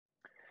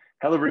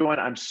Hello, everyone.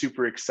 I'm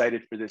super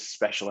excited for this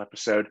special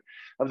episode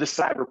of the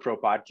Cyber Pro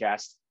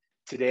podcast.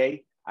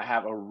 Today, I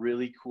have a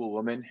really cool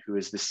woman who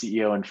is the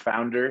CEO and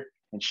founder,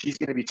 and she's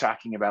going to be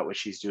talking about what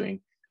she's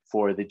doing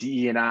for the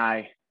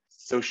DE&I,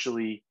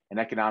 socially and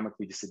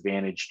economically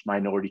disadvantaged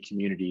minority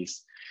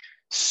communities.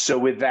 So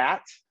with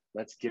that,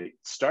 let's get it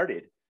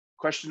started.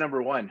 Question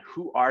number one,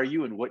 who are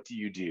you and what do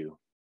you do?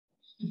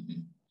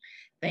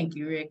 Thank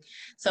you, Rick.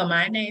 So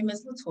my name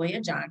is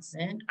Latoya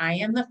Johnson. I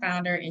am the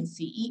founder and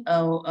CEO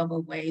of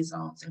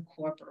Awayzone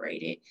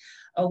Incorporated.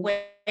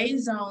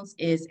 Awayzone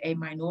is a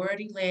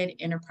minority-led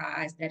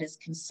enterprise that is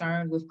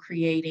concerned with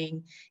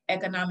creating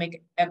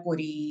economic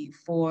equity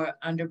for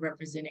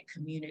underrepresented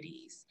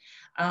communities.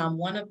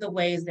 One of the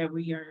ways that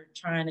we are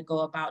trying to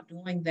go about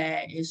doing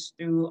that is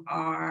through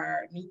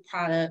our new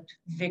product,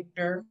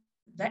 Victor,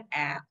 the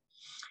app.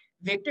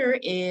 Victor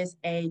is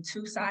a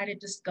two-sided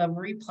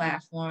discovery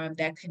platform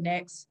that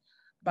connects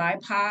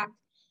BIPOC,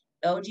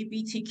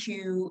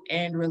 LGBTQ,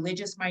 and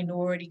religious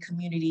minority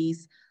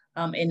communities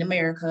in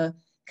America,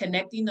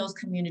 connecting those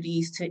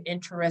communities to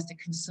interested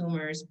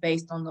consumers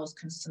based on those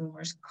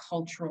consumers'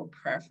 cultural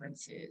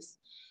preferences.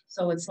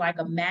 So it's like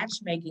a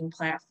matchmaking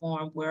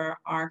platform where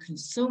our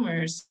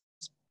consumers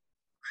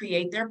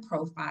create their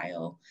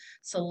profile,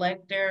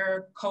 select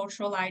their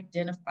cultural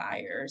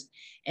identifiers,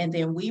 and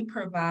then we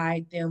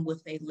provide them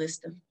with a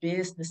list of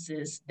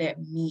businesses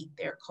that meet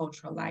their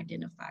cultural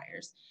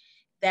identifiers.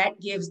 That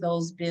gives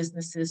those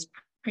businesses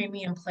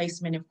premium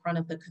placement in front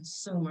of the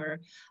consumer,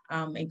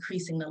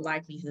 increasing the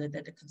likelihood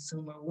that the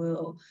consumer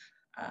will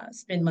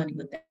spend money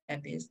with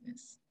that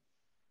business.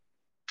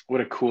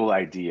 What a cool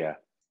idea.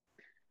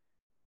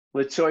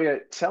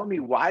 Latoya, tell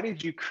me, why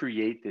did you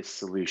create this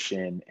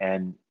solution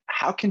and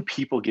how can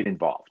people get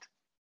involved?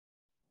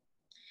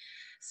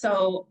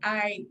 So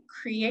I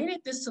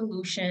created this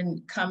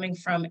solution coming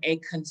from a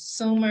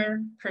consumer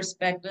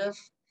perspective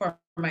for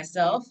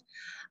myself.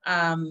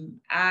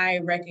 I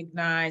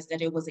recognized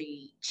that it was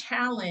a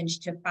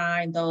challenge to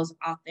find those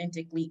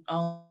authentically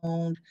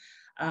owned,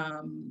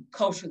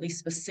 culturally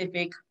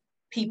specific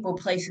people,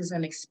 places,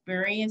 and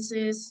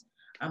experiences.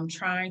 I'm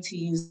trying to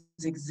use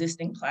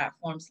existing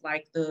platforms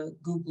like the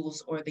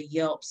Googles or the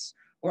Yelps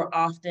were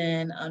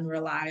often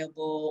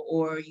unreliable,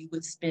 or you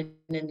would spend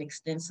an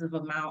extensive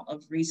amount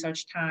of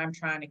research time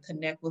trying to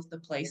connect with the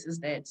places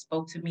that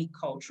spoke to me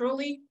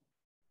culturally.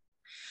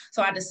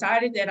 So I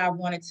decided that I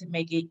wanted to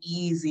make it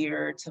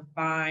easier to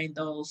find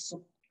those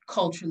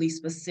culturally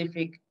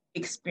specific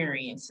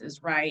experiences,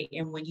 right?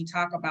 And when you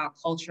talk about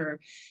culture,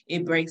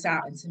 it breaks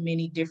out into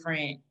many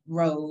different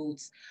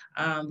roads,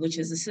 which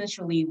is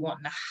essentially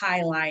wanting to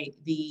highlight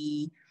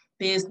the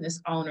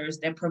business owners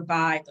that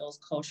provide those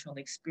cultural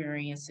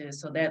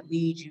experiences. So that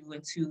leads you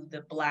into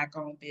the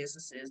Black-owned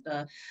businesses,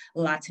 the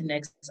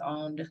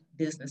Latinx-owned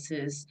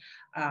businesses,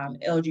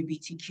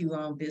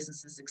 LGBTQ-owned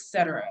businesses, et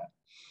cetera.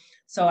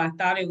 So I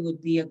thought it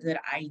would be a good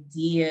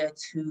idea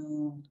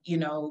to,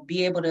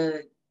 be able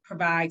to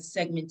provide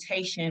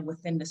segmentation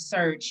within the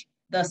search,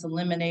 thus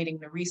eliminating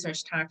the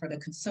research time for the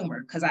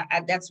consumer, because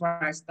that's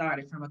where I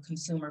started, from a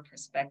consumer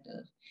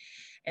perspective.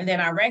 And then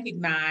I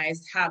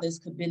recognized how this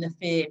could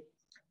benefit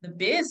the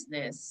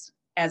business.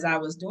 As I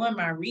was doing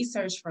my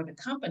research for the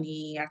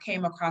company, I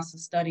came across a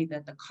study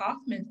that the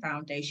Kauffman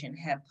Foundation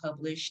had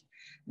published,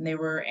 and they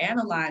were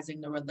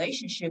analyzing the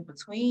relationship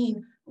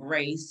between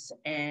race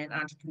and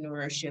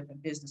entrepreneurship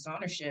and business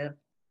ownership.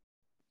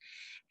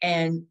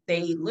 And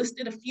they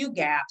listed a few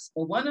gaps,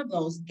 but one of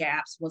those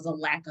gaps was a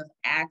lack of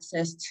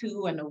access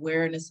to and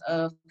awareness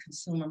of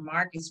consumer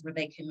markets where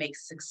they can make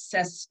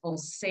successful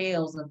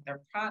sales of their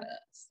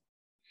products.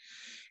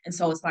 And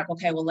so it's like,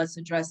 okay, well, let's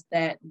address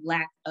that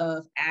lack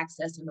of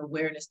access and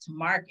awareness to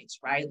markets,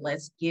 right?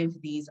 Let's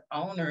give these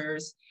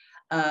owners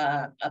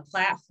a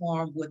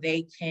platform where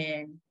they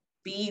can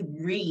be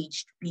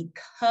reached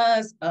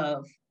because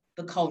of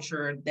the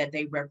culture that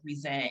they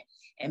represent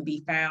and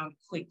be found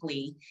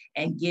quickly,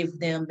 and give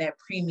them that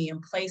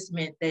premium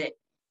placement that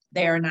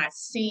they are not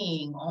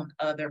seeing on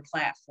other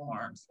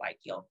platforms like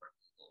Yelp or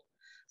Google.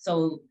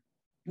 So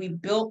we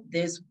built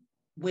this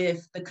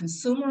with the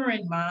consumer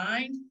in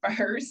mind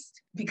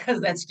first, because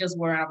that's just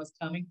where I was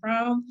coming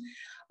from.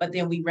 But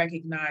then we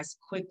recognized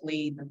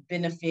quickly the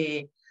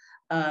benefit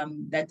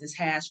that this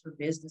has for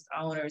business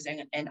owners,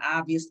 and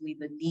obviously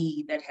the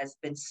need that has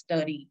been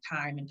studied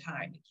time and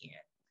time again.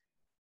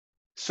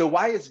 So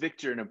why is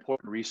Victor an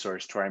important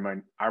resource to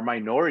our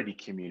minority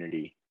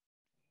community?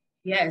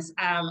 Yes,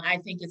 I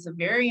think it's a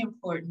very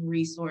important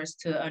resource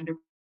to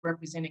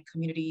underrepresented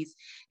communities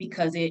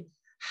because it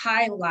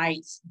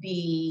highlights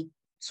the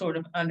sort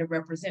of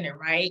underrepresented,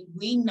 right?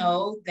 We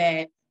know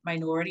that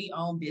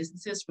minority-owned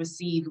businesses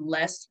receive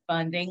less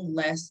funding,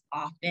 less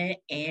often,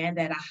 and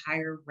at a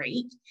higher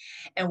rate.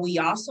 And we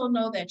also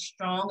know that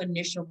strong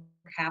initial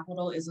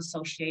capital is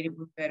associated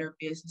with better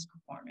business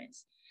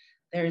performance.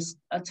 There's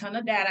a ton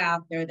of data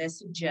out there that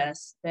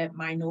suggests that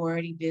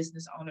minority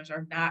business owners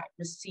are not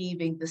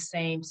receiving the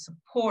same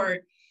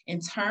support in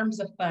terms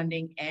of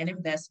funding and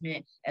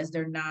investment as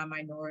their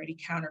non-minority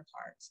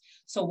counterparts.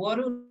 So what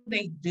do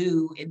they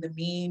do in the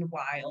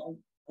meanwhile,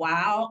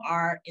 while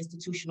our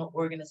institutional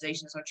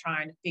organizations are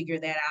trying to figure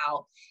that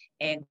out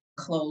and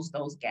close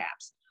those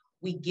gaps?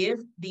 We give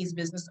these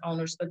business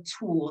owners a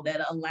tool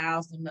that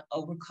allows them to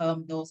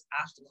overcome those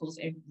obstacles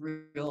in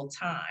real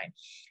time.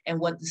 And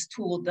what this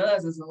tool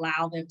does is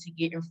allow them to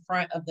get in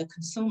front of the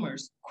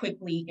consumers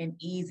quickly and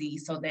easy,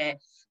 so that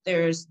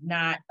there's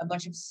not a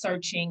bunch of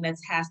searching that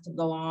has to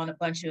go on, a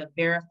bunch of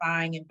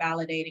verifying and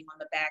validating on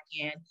the back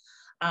end.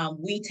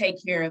 We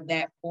take care of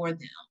that for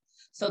them.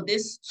 So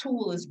this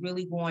tool is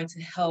really going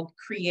to help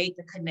create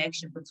the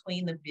connection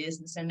between the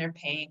business and their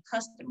paying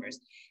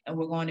customers. And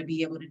we're going to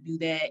be able to do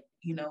that,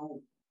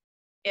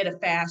 at a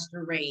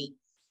faster rate,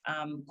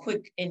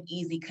 quick and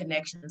easy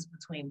connections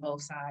between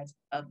both sides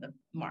of the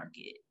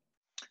market.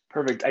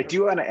 Perfect. I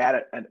do want to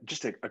add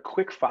just a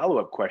quick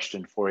follow-up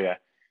question for you.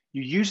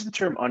 You use the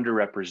term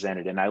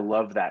underrepresented, and I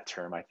love that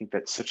term. I think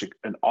that's such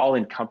an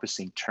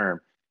all-encompassing term.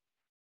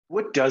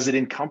 What does it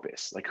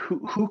encompass? Like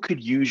who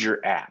could use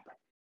your app?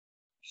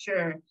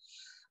 Sure.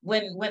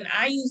 When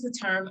I use the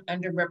term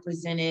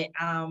underrepresented,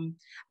 I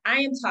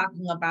am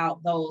talking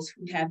about those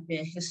who have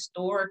been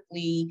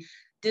historically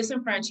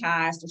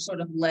disenfranchised or sort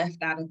of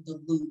left out of the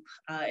loop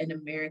in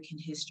American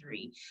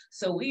history.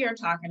 So we are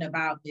talking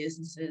about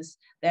businesses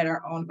that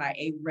are owned by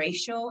a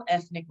racial,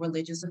 ethnic,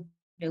 religious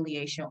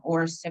affiliation,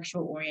 or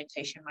sexual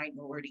orientation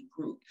minority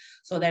group.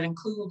 So that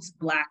includes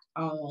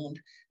Black-owned,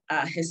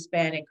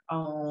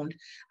 Hispanic-owned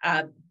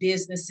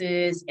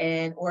businesses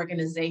and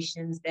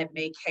organizations that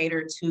may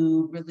cater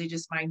to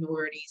religious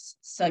minorities,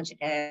 such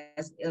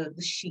as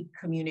the Sikh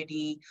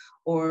community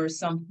or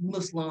some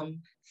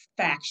Muslim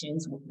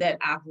factions that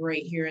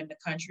operate here in the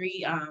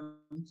country,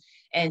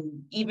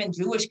 and even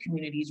Jewish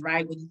communities,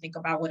 right? When you think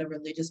about what a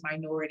religious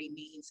minority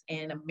means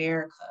in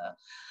America.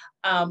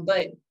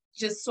 But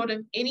just sort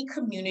of any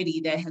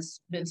community that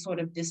has been sort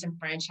of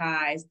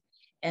disenfranchised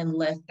and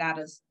left out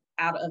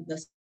of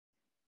the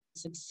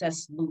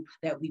success loop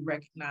that we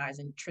recognize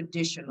in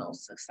traditional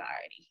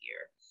society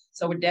here.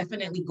 So we're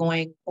definitely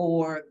going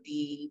for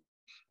the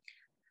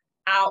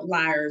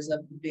outliers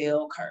of the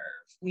bell curve.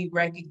 We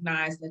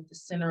recognize that the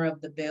center of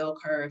the bell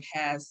curve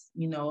has,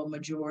 a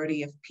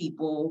majority of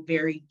people,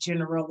 very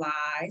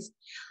generalized,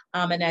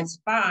 and that's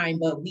fine,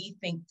 but we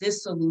think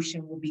this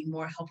solution will be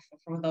more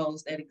helpful for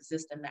those that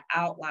exist in the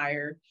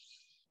outlier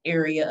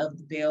area of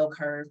the bell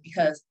curve,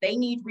 because they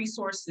need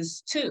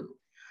resources too.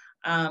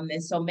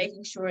 And so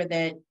making sure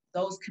that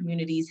those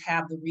communities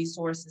have the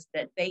resources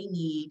that they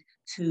need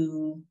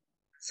to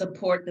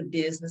support the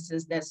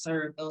businesses that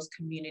serve those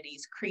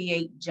communities,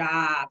 create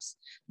jobs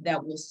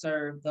that will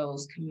serve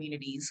those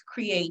communities,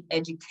 create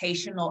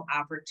educational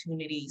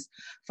opportunities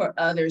for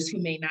others who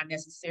may not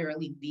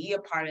necessarily be a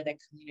part of that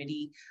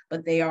community,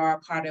 but they are a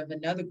part of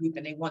another group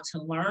and they want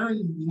to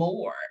learn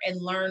more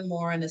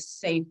in a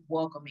safe,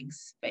 welcoming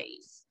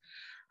space.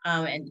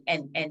 And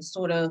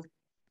sort of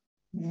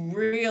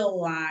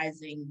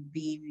realizing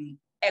the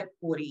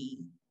equity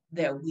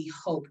that we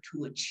hope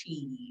to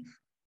achieve,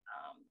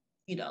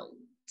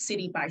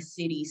 city by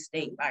city,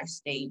 state by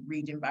state,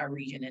 region by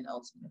region, and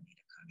ultimately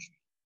the country.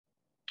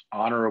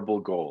 Honorable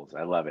goals.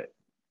 I love it.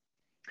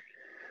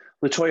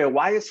 Latoya,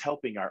 why is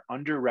helping our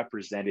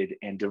underrepresented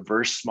and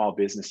diverse small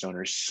business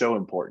owners so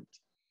important?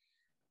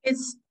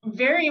 It's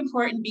very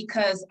important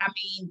because,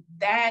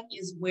 that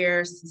is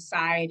where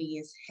society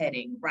is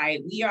heading, right?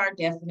 We are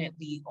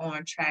definitely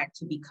on track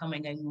to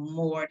becoming a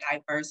more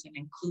diverse and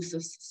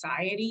inclusive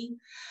society.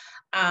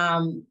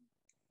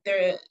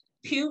 The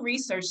Pew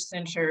Research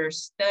Center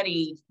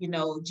studied,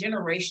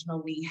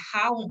 generationally,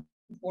 how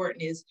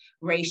important is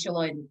racial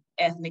and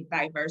ethnic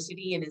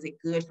diversity, and is it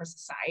good for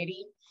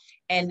society?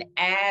 And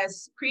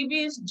as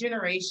previous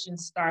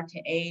generations start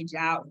to age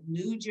out,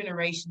 new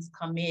generations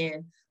come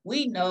in,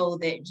 we know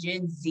that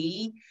Gen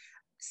Z,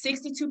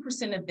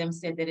 62% of them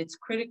said that it's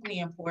critically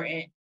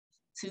important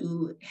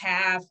to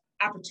have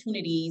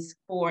opportunities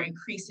for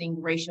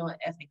increasing racial and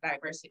ethnic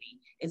diversity.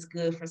 It's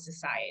good for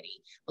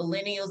society.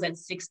 Millennials at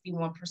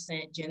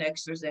 61%, Gen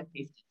Xers at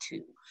 52%.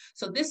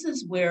 So this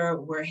is where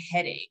we're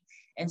heading.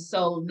 And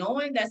so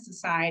knowing that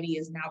society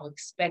is now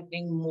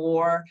expecting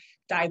more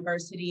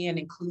diversity and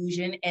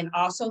inclusion, and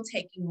also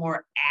taking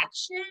more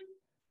action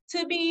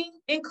to be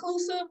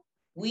inclusive,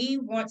 we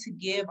want to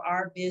give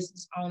our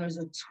business owners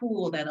a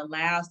tool that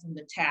allows them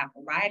to tap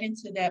right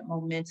into that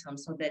momentum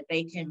so that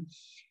they can,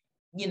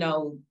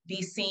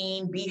 be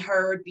seen, be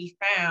heard, be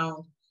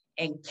found,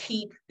 and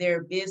keep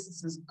their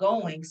businesses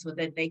going so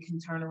that they can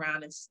turn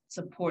around and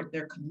support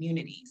their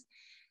communities.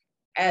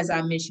 As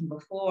I mentioned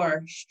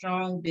before,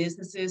 strong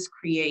businesses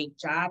create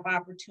job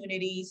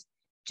opportunities.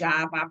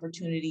 Job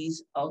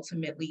opportunities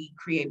ultimately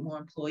create more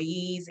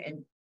employees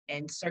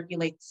and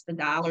circulates the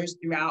dollars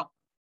throughout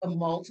a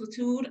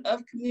multitude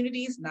of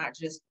communities, not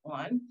just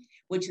one,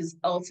 which is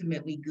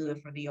ultimately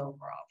good for the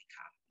overall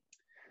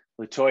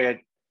economy. Latoya,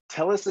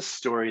 tell us a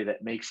story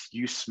that makes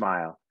you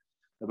smile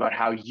about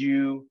how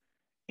you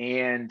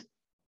and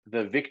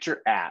the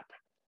Victor app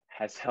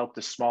has helped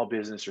a small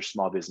business or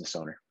small business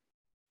owner?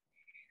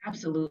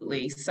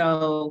 Absolutely.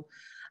 So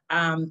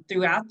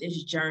throughout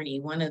this journey,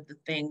 one of the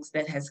things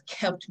that has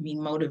kept me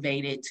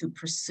motivated to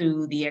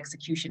pursue the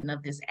execution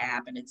of this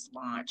app and its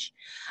launch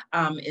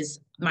is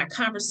my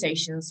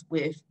conversations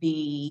with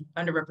the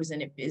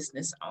underrepresented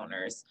business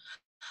owners.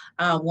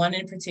 One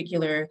in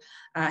particular,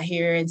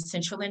 here in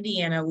Central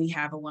Indiana, we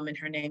have a woman,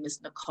 her name is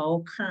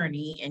Nicole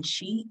Kearney, and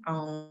she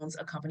owns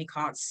a company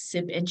called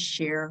Sip and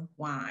Share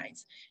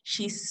Wines.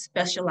 She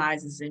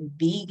specializes in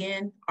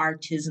vegan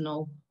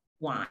artisanal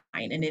wine,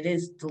 and it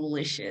is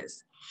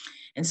delicious.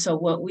 And so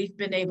what we've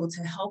been able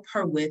to help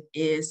her with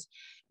is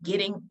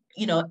getting,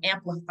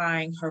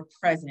 amplifying her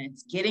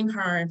presence, getting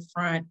her in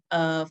front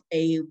of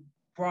a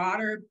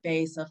broader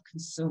base of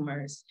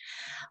consumers.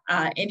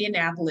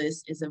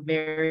 Indianapolis is a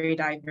very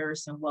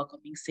diverse and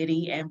welcoming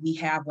city, and we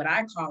have what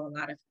I call a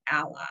lot of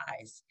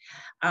allies.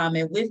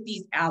 And with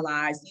these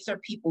allies, these are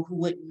people who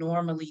would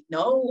normally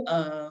know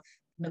of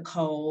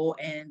Nicole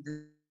and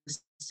the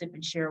Sip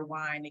and Share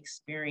Wine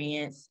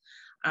experience,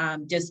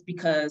 just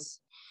because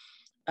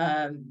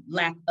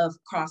lack of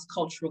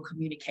cross-cultural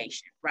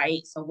communication,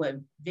 right? So what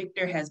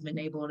Victor has been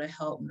able to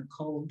help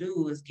Nicole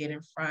do is get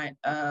in front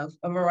of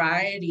a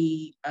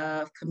variety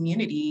of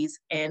communities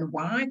and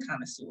wine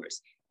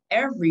connoisseurs.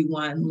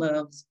 Everyone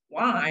loves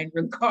wine,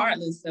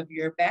 regardless of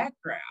your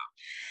background.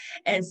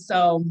 And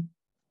so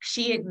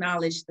she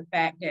acknowledged the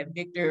fact that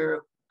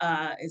Victor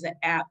is an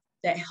app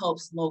that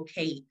helps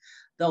locate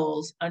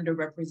those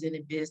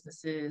underrepresented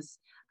businesses,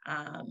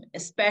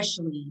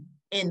 especially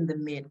in the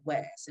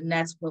Midwest. And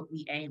that's what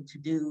we aim to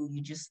do. You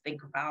just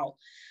think about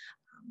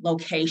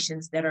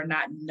locations that are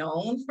not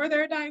known for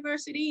their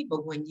diversity,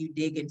 but when you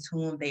dig into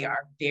them, they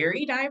are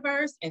very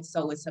diverse. And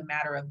so it's a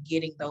matter of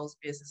getting those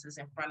businesses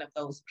in front of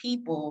those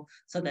people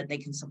so that they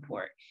can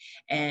support.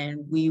 And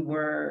we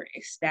were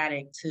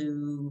ecstatic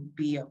to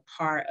be a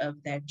part of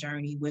that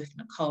journey with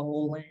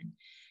Nicole and,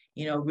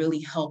 really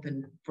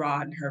helping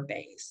broaden her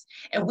base.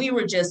 And we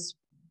were just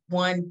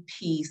one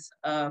piece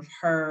of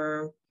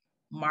her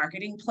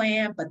marketing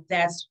plan, but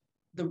that's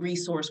the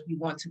resource we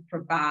want to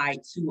provide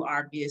to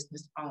our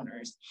business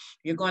owners.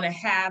 You're going to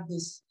have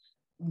this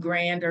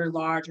grander,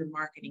 larger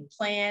marketing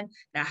plan.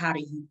 Now, how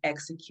do you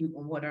execute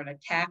and what are the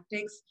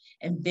tactics?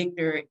 And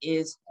Victor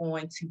is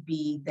going to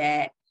be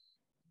that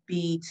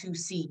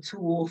B2C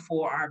tool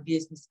for our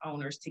business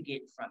owners to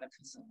get in front of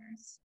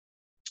consumers.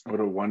 What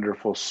a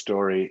wonderful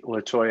story.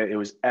 Latoya, it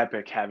was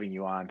epic having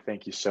you on.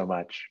 Thank you so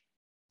much.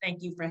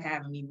 Thank you for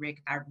having me,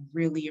 Rick. I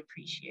really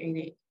appreciate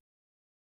it.